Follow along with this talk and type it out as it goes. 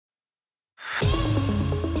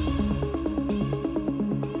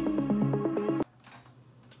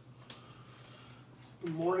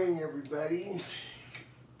everybody.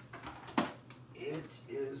 It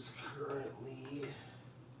is currently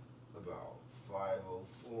about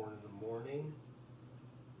 5:04 in the morning,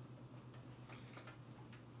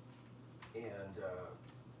 and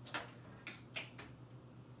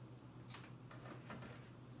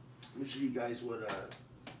let me show you guys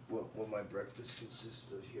what my breakfast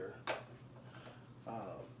consists of here.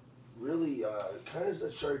 Really, kind of as I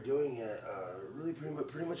started doing it, really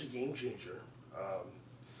pretty much a game changer.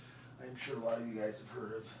 I'm sure a lot of you guys have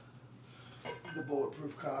heard of the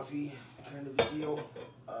bulletproof coffee kind of a deal.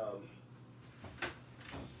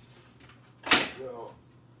 Well,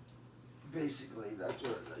 basically that's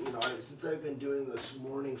what, you know, since I've been doing this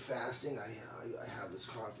morning fasting, I have this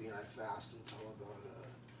coffee and I fast until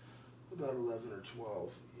about 11 or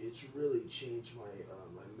 12. It's really changed my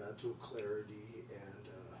my mental clarity and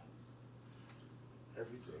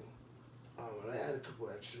everything. And I add a couple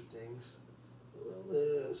extra things.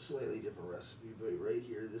 A slightly different recipe, but right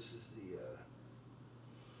here, this is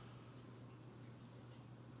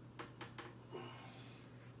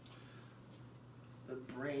the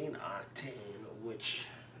brain octane, which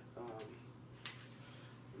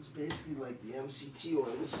is basically like the MCT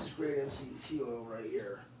oil. This is great MCT oil right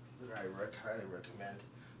here that I highly recommend,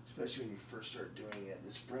 especially when you first start doing it.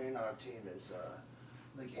 This brain octane is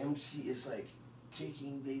like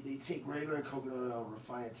they take regular coconut oil,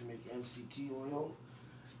 refine it to make MCT oil,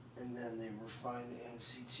 and then they refine the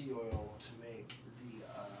MCT oil to make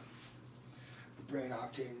the brain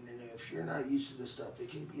octane. And if you're not used to this stuff, it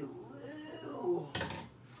can be a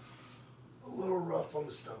little rough on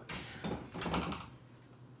the stomach.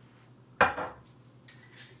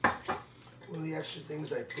 One of the extra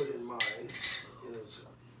things I put in mine is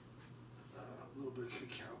a little bit of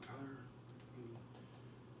cacao powder.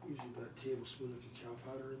 Usually about a tablespoon of cacao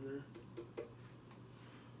powder in there.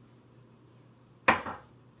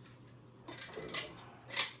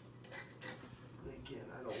 And again,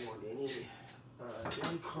 I don't want any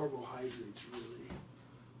carbohydrates really.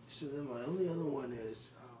 So then my only other one is,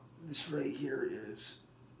 this right here is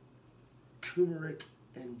turmeric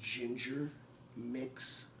and ginger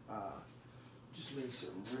mix. Just makes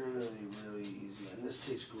it really, really easy. And this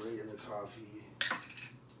tastes great in the coffee.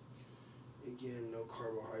 Again, no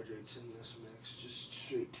carbohydrates in this mix, just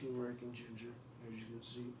straight turmeric and ginger, as you can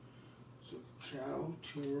see. So cacao,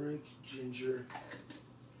 turmeric, ginger,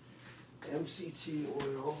 MCT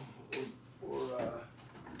oil, or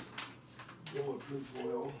bulletproof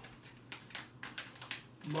oil,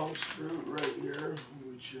 monk's fruit right here,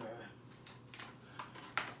 which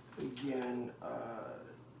again,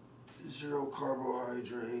 zero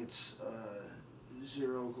carbohydrates,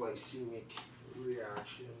 zero glycemic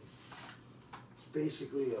reaction.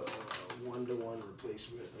 Basically a one-to-one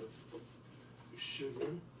replacement of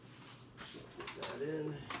sugar. So put that in,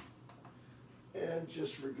 and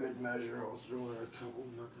just for good measure, I'll throw in a couple,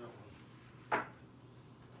 not that one.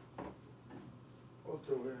 I'll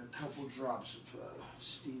throw in a couple drops of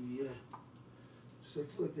stevia. So I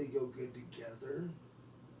feel like they go good together.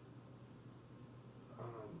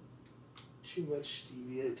 Too much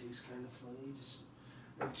stevia, it tastes kind of funny.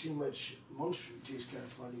 And too much monk's fruit tastes kind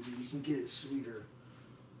of funny, but you can get it sweeter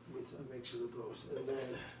with a mix of the both. And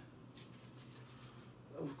then,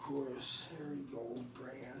 of course, Harry Gold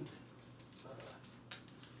brand,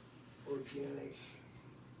 organic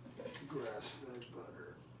grass-fed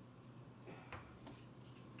butter.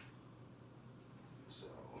 So,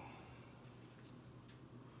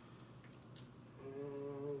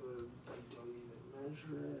 I don't even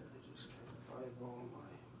measure it. I just kind of eyeball my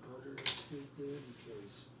butter right there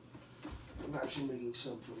because I'm actually making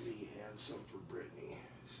some for me and some for Brittany.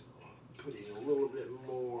 So I'm putting a little bit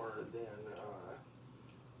more than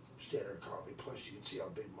standard coffee. Plus you can see how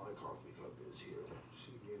big my coffee cup is here.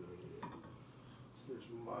 So, you know, so there's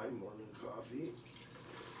my morning coffee.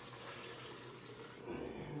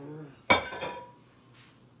 And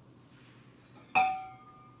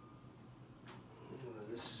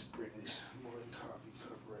this is Brittany's morning coffee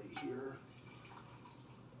cup right here.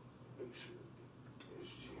 Make sure it goes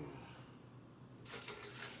to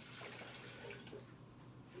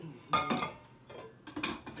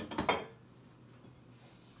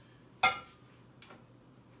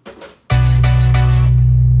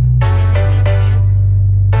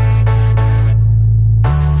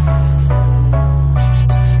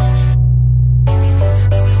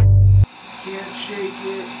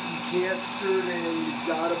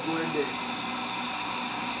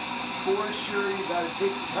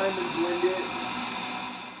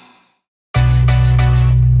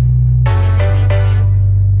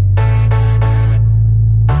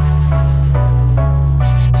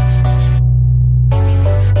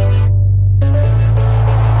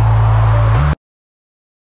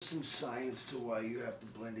why you have to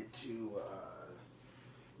blend it to,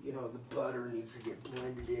 you know, the butter needs to get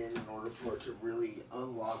blended in order for it to really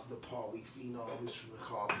unlock the polyphenols from the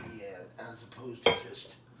coffee, as opposed to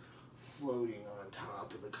just floating on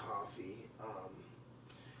top of the coffee.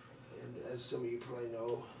 And as some of you probably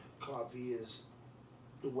know, coffee is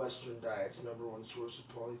the Western diet's #1 source of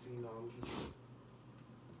polyphenols, which are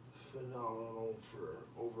phenomenal for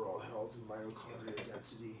overall health and mitochondrial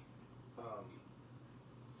density.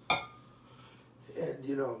 And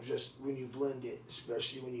you know, just when you blend it,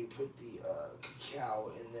 especially when you put the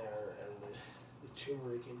cacao in there and the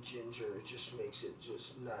turmeric and ginger, it just makes it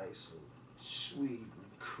just nice and sweet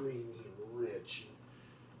and creamy and rich.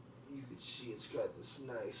 And you can see it's got this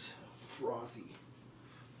nice frothy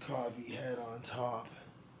coffee head on top.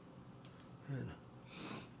 And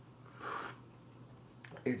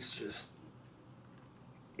it's just,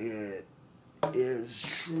 it is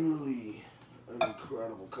truly an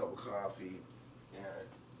incredible cup of coffee. And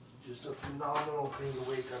just a phenomenal thing to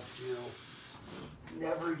wake up to.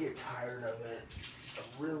 Never get tired of it. I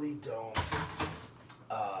really don't.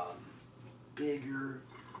 Bigger,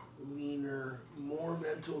 leaner, more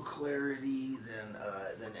mental clarity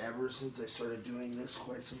than ever since I started doing this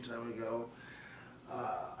quite some time ago.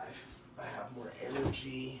 I have more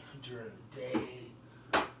energy during the day.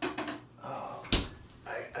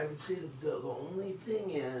 I would say that the only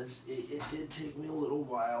thing is, it did take me a little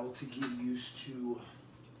while to get used to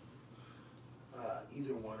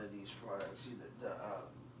either one of these products.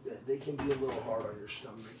 They can be a little hard on your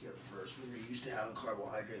stomach at first when you're used to having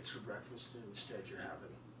carbohydrates for breakfast and instead you're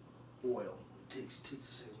having oil. It takes the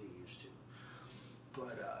same way you're used to.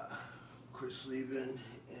 But Chris Leben,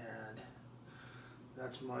 and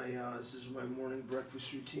that's my this is my morning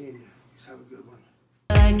breakfast routine. Please have a good one.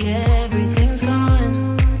 Like everything's gone,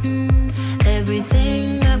 everything